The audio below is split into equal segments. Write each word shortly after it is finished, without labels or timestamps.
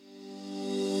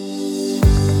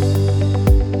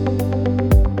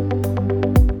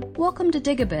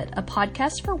Dig a Bit, a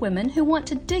podcast for women who want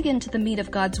to dig into the meat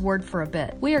of God's Word for a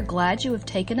bit. We are glad you have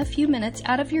taken a few minutes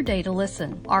out of your day to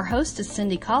listen. Our host is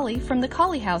Cindy Colley from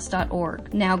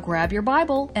thecolleyhouse.org. Now grab your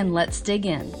Bible and let's dig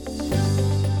in.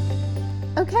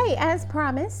 Okay, as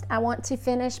promised, I want to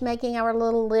finish making our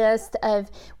little list of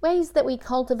ways that we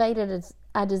cultivated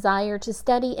a desire to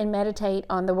study and meditate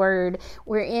on the Word.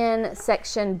 We're in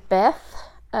section Beth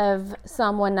of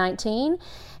Psalm 119,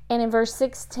 and in verse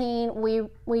 16,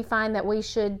 we find that we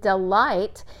should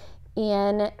delight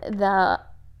in the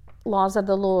laws of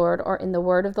the Lord, or in the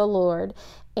Word of the Lord.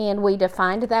 And we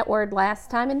defined that word last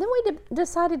time, and then we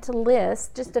decided to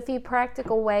list just a few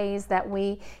practical ways that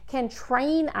we can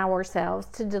train ourselves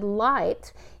to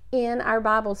delight in our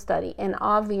Bible study. And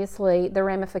obviously the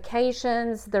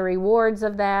ramifications, the rewards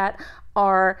of that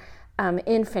are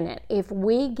infinite. If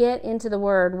we get into the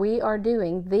Word, we are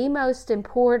doing the most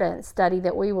important study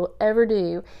that we will ever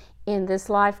do in this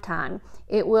lifetime.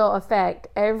 It will affect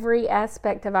every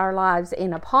aspect of our lives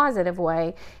in a positive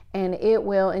way, and it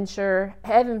will ensure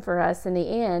heaven for us in the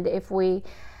end if we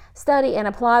study and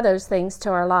apply those things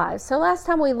to our lives. So last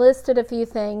time we listed a few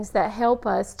things that help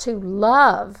us to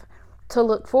love, to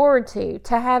look forward to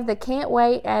have the can't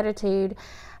wait attitude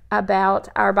about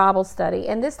our Bible study.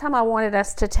 And this time I wanted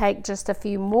us to take just a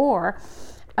few more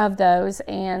of those,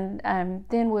 and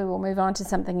then we will move on to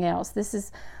something else. This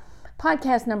is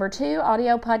podcast number 2,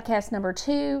 audio podcast number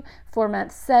 2 for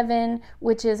month 7,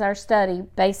 which is our study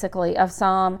basically of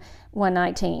Psalm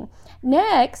 119.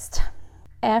 Next,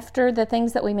 after the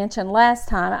things that we mentioned last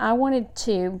time, I wanted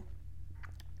to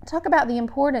talk about the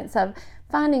importance of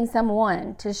finding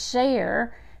someone to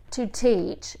share, to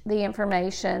teach the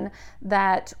information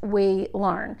that we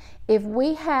learn. If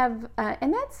we have,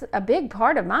 and that's a big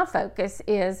part of my focus,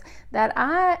 is that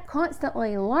I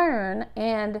constantly learn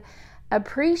and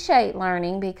appreciate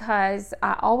learning, because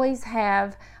I always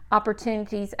have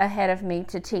opportunities ahead of me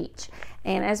to teach.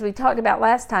 And as we talked about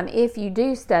last time, if you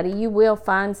do study, you will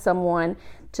find someone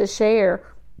to share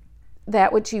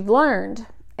that which you've learned,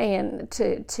 and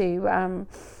to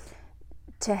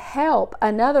help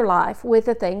another life with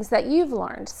the things that you've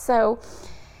learned. So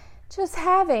just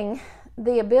having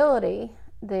the ability,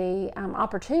 the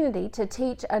opportunity to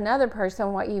teach another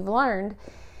person what you've learned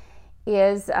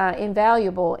is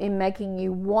invaluable in making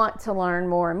you want to learn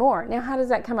more and more. Now, how does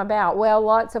that come about? Well,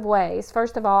 lots of ways.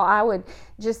 First of all, I would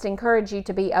just encourage you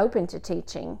to be open to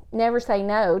teaching. Never say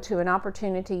no to an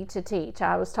opportunity to teach.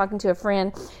 I was talking to a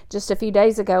friend just a few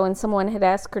days ago, and someone had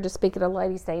asked her to speak at a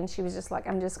ladies' day, and she was just like,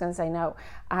 I'm just going to say no.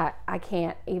 I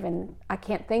can't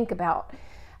think about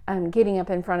getting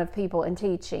up in front of people and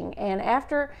teaching. And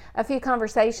after a few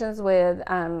conversations with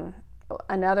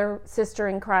another sister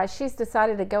in Christ, she's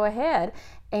decided to go ahead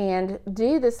and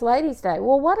do this ladies' day.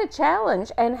 Well, what a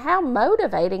challenge, and how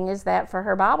motivating is that for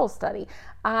her Bible study?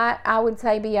 I would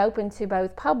say be open to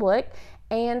both public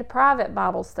and private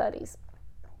Bible studies.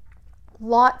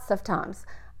 Lots of times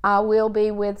I will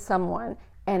be with someone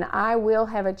and I will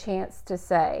have a chance to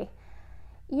say,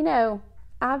 you know,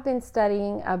 I've been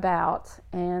studying about,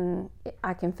 and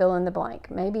I can fill in the blank.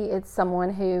 Maybe it's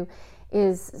someone who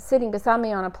is sitting beside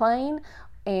me on a plane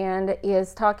and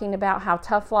is talking about how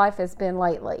tough life has been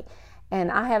lately. And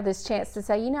I have this chance to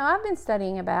say, you know, I've been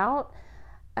studying about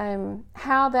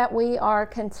how that we are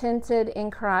contented in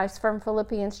Christ from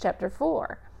Philippians chapter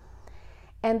 4.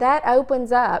 And that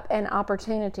opens up an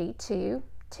opportunity to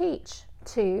teach,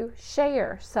 to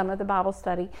share some of the Bible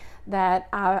study that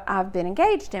I've been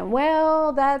engaged in.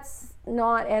 Well, that's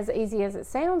not as easy as it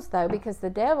sounds, though, because the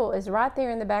devil is right there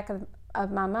in the back of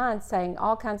my mind saying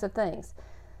all kinds of things.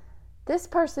 This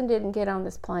person didn't get on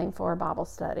this plane for a Bible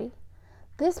study.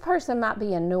 This person might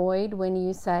be annoyed when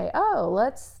you say, oh,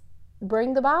 let's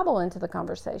bring the Bible into the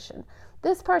conversation.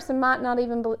 This person might not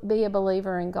even be a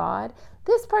believer in God.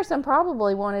 This person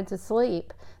probably wanted to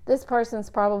sleep. This person's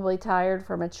probably tired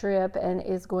from a trip and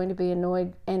is going to be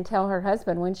annoyed and tell her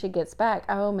husband when she gets back,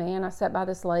 oh man, I sat by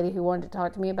this lady who wanted to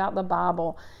talk to me about the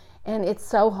Bible. And it's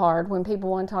so hard when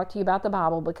people want to talk to you about the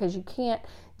Bible, because you can't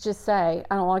just say,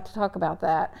 I don't like to talk about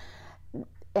that.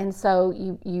 And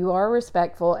so you are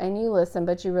respectful and you listen,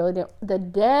 but you really don't. The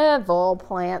devil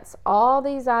plants all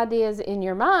these ideas in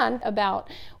your mind about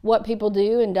what people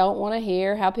do and don't want to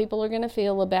hear, how people are going to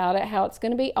feel about it, how it's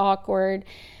going to be awkward.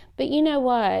 But you know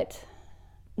what?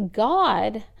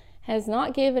 God has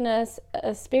not given us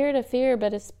a spirit of fear,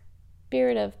 but a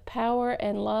spirit of power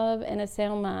and love and a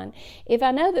sound mind. If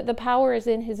I know that the power is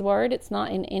in His Word, it's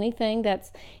not in anything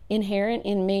that's inherent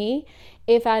in me.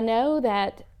 If I know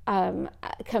that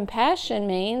compassion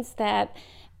means that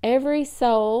every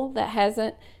soul that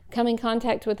hasn't come in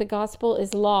contact with the gospel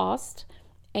is lost,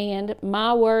 and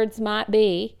my words might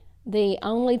be the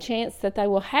only chance that they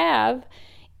will have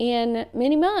in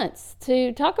many months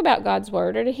to talk about God's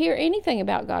word or to hear anything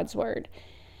about God's word.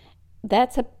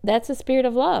 That's a spirit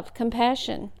of love,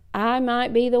 compassion. I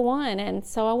might be the one, and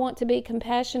so I want to be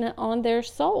compassionate on their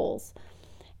souls.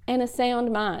 And a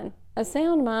sound mind,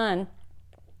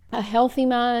 a healthy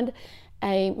mind,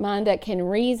 a mind that can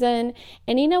reason.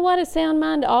 And you know what a sound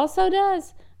mind also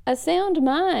does? A sound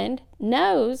mind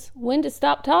knows when to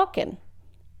stop talking.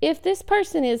 If this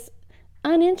person is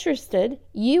uninterested,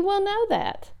 you will know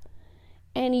that.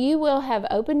 And you will have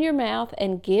opened your mouth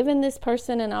and given this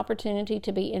person an opportunity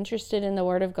to be interested in the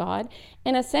Word of God.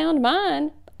 And a sound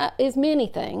mind is many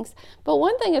things. But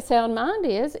one thing a sound mind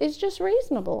is just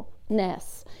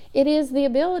reasonableness. It is the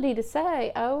ability to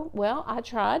say, oh, well, I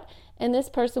tried, and this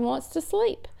person wants to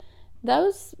sleep.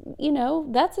 Those,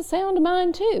 that's a sound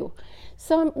mind too.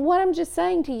 So what I'm just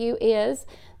saying to you is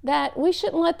that we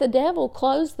shouldn't let the devil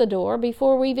close the door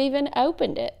before we've even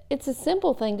opened it. It's a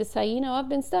simple thing to say, I've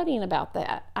been studying about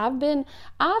that.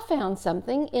 I found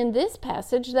something in this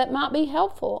passage that might be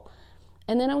helpful,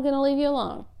 and then I'm going to leave you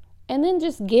alone. And then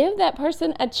just give that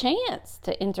person a chance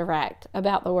to interact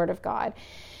about the Word of God.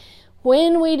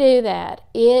 When we do that,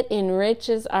 it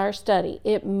enriches our study.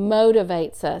 It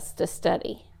motivates us to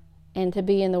study and to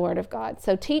be in the Word of God.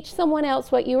 So teach someone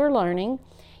else what you are learning.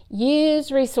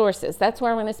 Use resources. That's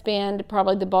where I'm going to spend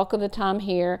probably the bulk of the time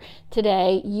here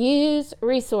today. Use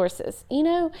resources.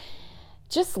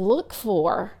 Just look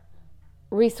for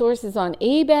resources on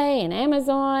eBay and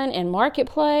Amazon and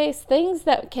Marketplace, things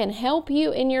that can help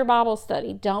you in your Bible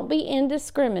study. Don't be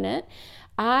indiscriminate.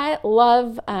 I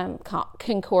love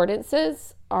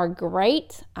concordances are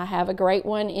great. I have a great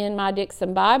one in my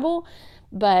Dixon Bible,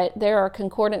 but there are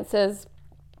concordances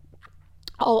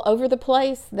all over the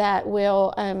place that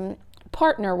will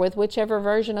partner with whichever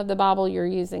version of the Bible you're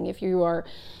using. If you are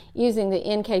using the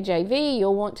NKJV,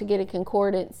 you'll want to get a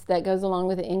concordance that goes along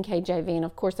with the NKJV. And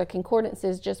of course, a concordance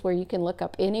is just where you can look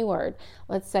up any word.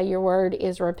 Let's say your word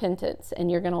is repentance,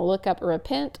 and you're going to look up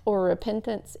repent or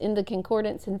repentance in the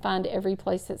concordance and find every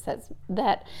place that says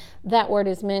that word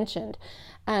is mentioned.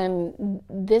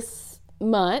 This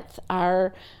month,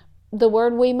 the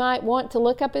word we might want to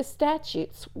look up is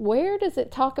statutes. Where does it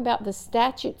talk about the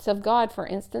statutes of God, for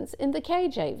instance, in the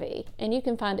KJV? And you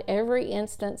can find every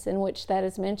instance in which that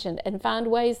is mentioned and find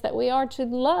ways that we are to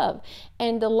love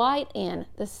and delight in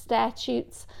the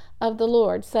statutes of the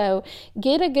Lord. So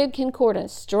get a good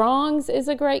concordance. Strong's is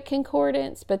a great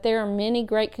concordance, but there are many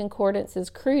great concordances.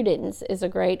 Cruden's is a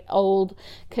great old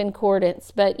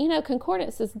concordance. But,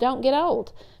 concordances don't get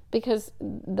old, because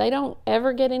they don't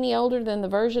ever get any older than the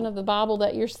version of the Bible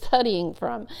that you're studying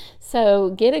from. So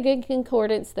get a good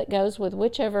concordance that goes with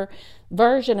whichever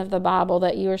version of the Bible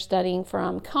that you are studying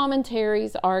from.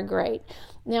 Commentaries are great.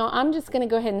 Now, I'm just going to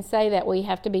go ahead and say that we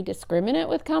have to be discriminate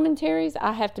with commentaries.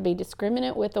 I have to be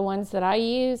discriminate with the ones that I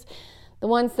use. The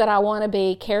ones that I want to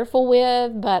be careful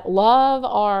with but love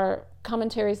are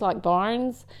commentaries like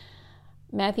Barnes,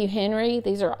 Matthew Henry.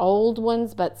 These are old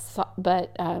ones, but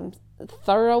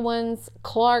thorough ones.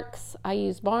 Clark's, I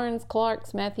use Barnes,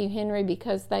 Clark's, Matthew Henry,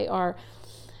 because they are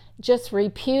just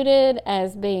reputed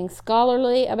as being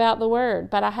scholarly about the Word.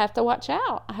 But I have to watch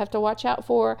out. I have to watch out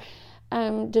for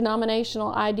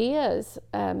denominational ideas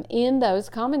in those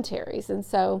commentaries. And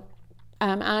so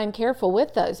I'm careful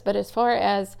with those. But as far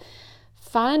as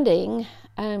finding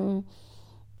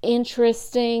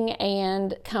interesting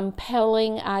and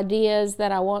compelling ideas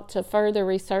that I want to further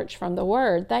research from the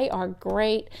Word, they are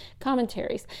great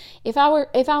commentaries. If I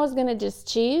was going to just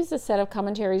choose a set of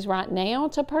commentaries right now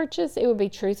to purchase, it would be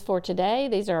Truth for Today.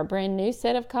 These are a brand new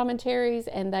set of commentaries,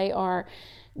 and they are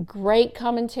great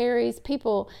commentaries.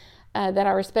 People that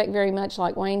I respect very much,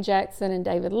 like Wayne Jackson and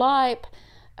David Lipe.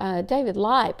 David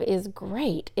Lipe is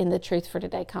great in the Truth for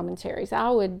Today commentaries. I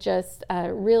would just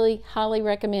really highly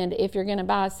recommend, if you're going to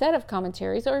buy a set of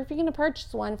commentaries, or if you're going to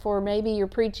purchase one for maybe your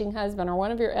preaching husband or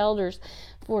one of your elders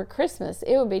for Christmas,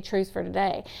 it would be Truth for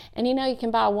Today. And you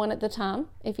can buy one at a time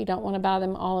if you don't want to buy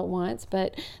them all at once,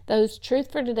 but those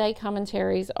Truth for Today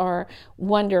commentaries are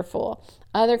wonderful.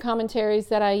 Other commentaries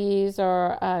that I use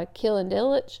are Kill and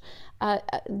Dillich.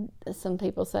 Some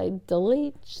people say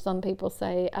delete, some people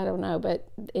say, I don't know, but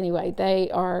anyway, they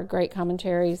are great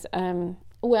commentaries.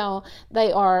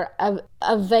 They are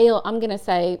I'm going to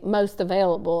say most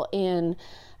available in,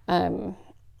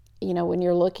 when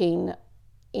you're looking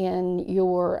in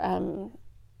your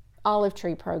Olive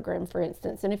Tree program, for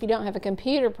instance. And if you don't have a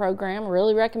computer program, I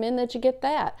really recommend that you get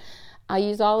that. I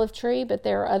use Olive Tree, but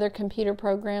there are other computer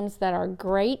programs that are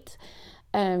great.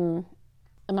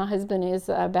 my husband is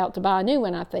about to buy a new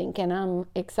one, I think, and I'm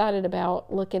excited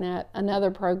about looking at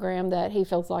another program that he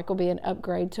feels like will be an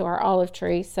upgrade to our olive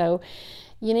tree. So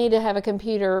you need to have a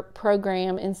computer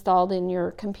program installed in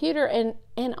your computer, and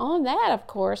on that, of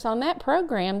course, on that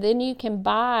program, then you can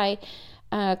buy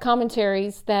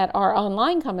commentaries that are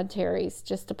online commentaries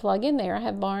just to plug in there. I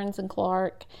have Barnes and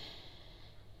Clark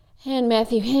and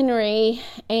Matthew Henry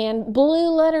and Blue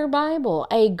Letter Bible,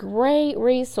 a great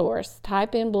resource.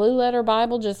 Type in Blue Letter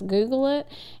Bible, just Google it,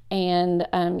 and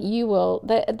you will.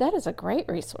 That is a great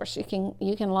resource. You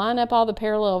can line up all the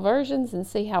parallel versions and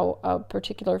see how a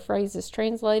particular phrase is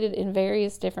translated in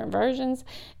various different versions,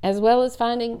 as well as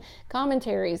finding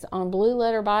commentaries on Blue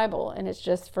Letter Bible, and it's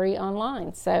just free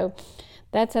online. So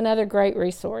that's another great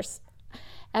resource.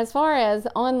 As far as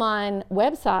online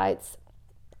websites,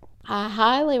 I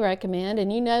highly recommend,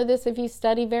 and you know this if you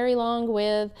study very long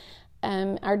with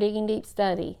our Digging Deep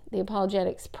study, the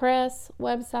Apologetics Press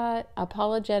website,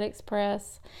 Apologetics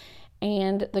Press,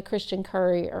 and the Christian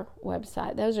Courier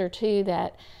website. Those are two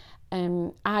that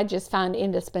I just find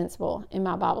indispensable in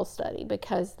my Bible study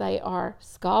because they are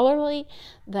scholarly,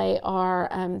 they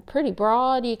are pretty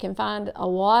broad. You can find a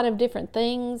lot of different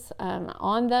things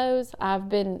on those.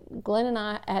 Glenn and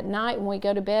I at night when we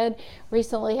go to bed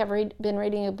recently have been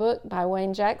reading a book by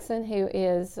Wayne Jackson, who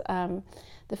is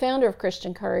the founder of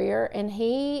Christian Courier, and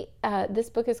this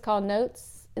book is called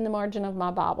Notes in the Margin of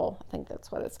My Bible. I think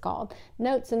that's what it's called.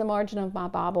 Notes in the Margin of My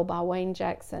Bible by Wayne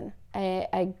Jackson.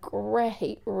 A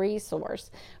great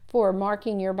resource for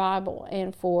marking your Bible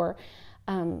and for,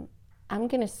 I'm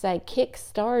going to say,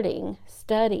 kick-starting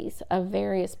studies of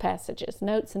various passages.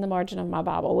 Notes in the Margin of My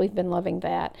Bible. We've been loving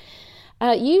that.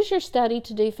 Use your study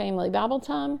to do family Bible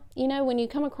time. You know, when you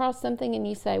come across something and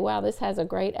you say, wow, this has a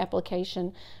great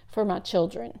application for my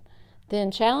children,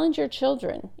 then challenge your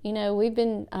children. You know, we've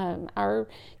been, our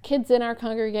kids in our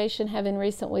congregation have in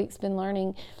recent weeks been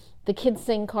learning the kids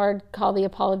sing card called the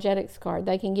Apologetics card.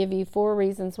 They can give you 4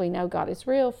 reasons we know God is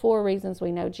real, 4 reasons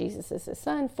we know Jesus is his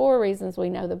son, 4 reasons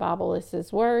we know the Bible is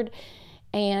his word.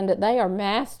 And they are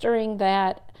mastering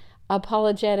that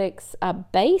apologetics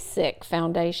basic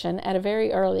foundation at a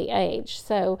very early age.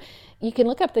 So you can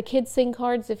look up the kids sing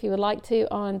cards if you would like to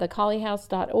on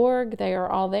thecollyhouse.org. They are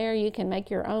all there. You can make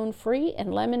your own free and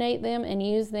laminate them and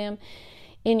use them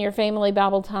in your family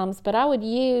Bible times, but I would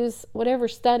use whatever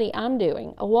study I'm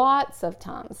doing. Lots of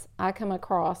times I come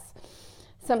across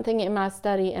something in my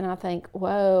study and I think,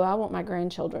 whoa, I want my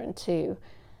grandchildren to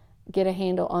get a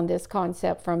handle on this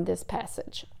concept from this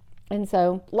passage. And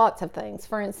so lots of things.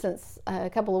 For instance, a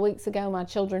couple of weeks ago, my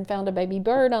children found a baby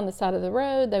bird on the side of the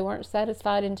road. They weren't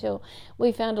satisfied until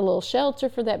we found a little shelter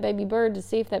for that baby bird to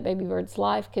see if that baby bird's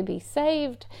life could be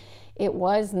saved. It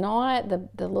was not.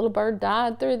 The little bird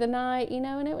died through the night,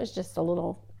 and it was just a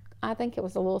little, I think it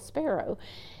was a little sparrow.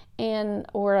 It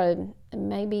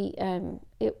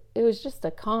was just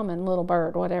a common little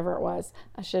bird, whatever it was.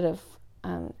 I should have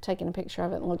taken a picture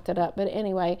of it and looked it up. But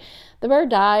anyway, the bird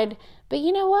died. But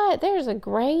you know what? There's a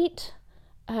great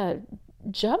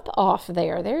jump off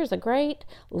there. There's a great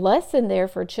lesson there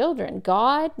for children.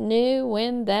 God knew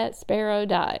when that sparrow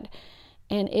died.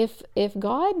 And if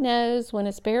God knows when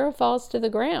a sparrow falls to the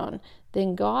ground,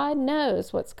 then God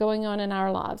knows what's going on in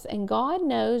our lives. And God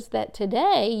knows that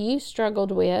today you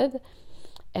struggled with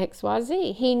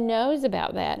XYZ. He knows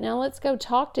about that. Now let's go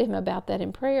talk to him about that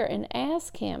in prayer and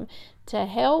ask him to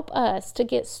help us to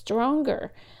get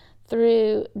stronger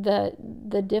through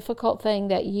the difficult thing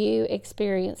that you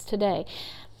experience today.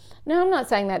 Now, I'm not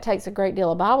saying that takes a great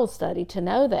deal of Bible study to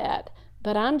know that,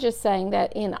 but I'm just saying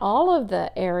that in all of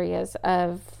the areas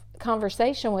of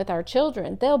conversation with our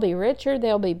children, they'll be richer,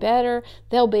 they'll be better,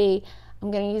 they'll be, I'm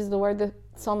going to use the word the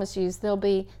psalmist used, they'll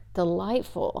be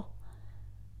delightful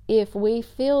if we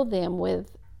fill them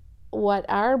with what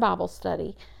our Bible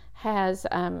study has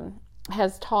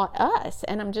taught us.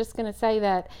 And I'm just going to say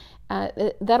that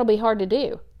that'll be hard to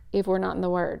do if we're not in the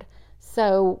Word.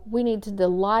 So we need to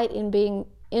delight in being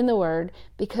in the Word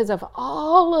because of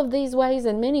all of these ways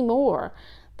and many more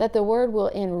that the Word will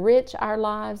enrich our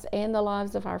lives and the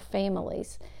lives of our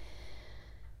families.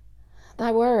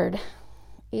 Thy Word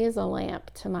is a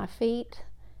lamp to my feet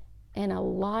and a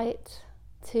light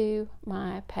to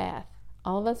my path.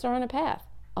 All of us are on a path.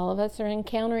 All of us are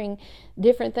encountering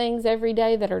different things every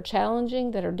day that are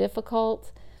challenging, that are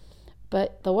difficult,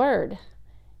 but the Word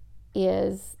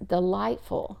is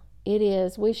delightful. It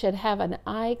is, we should have an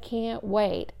I can't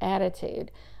wait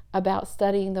attitude about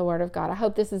studying the Word of God. I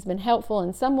hope this has been helpful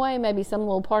in some way, maybe some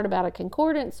little part about a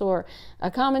concordance or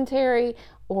a commentary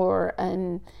or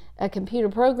a computer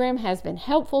program has been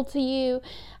helpful to you.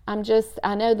 I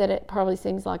know that it probably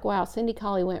seems like, wow, Cindy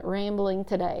Colley went rambling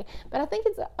today. But I think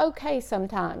it's okay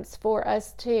sometimes for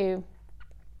us to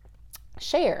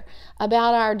share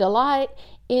about our delight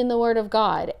in the Word of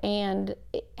God and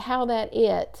how that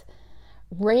it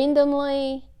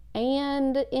randomly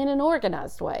and in an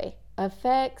organized way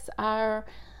affects our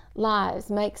lives,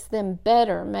 makes them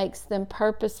better, makes them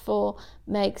purposeful,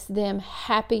 makes them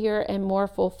happier and more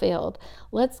fulfilled.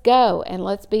 Let's go and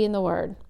let's be in the Word.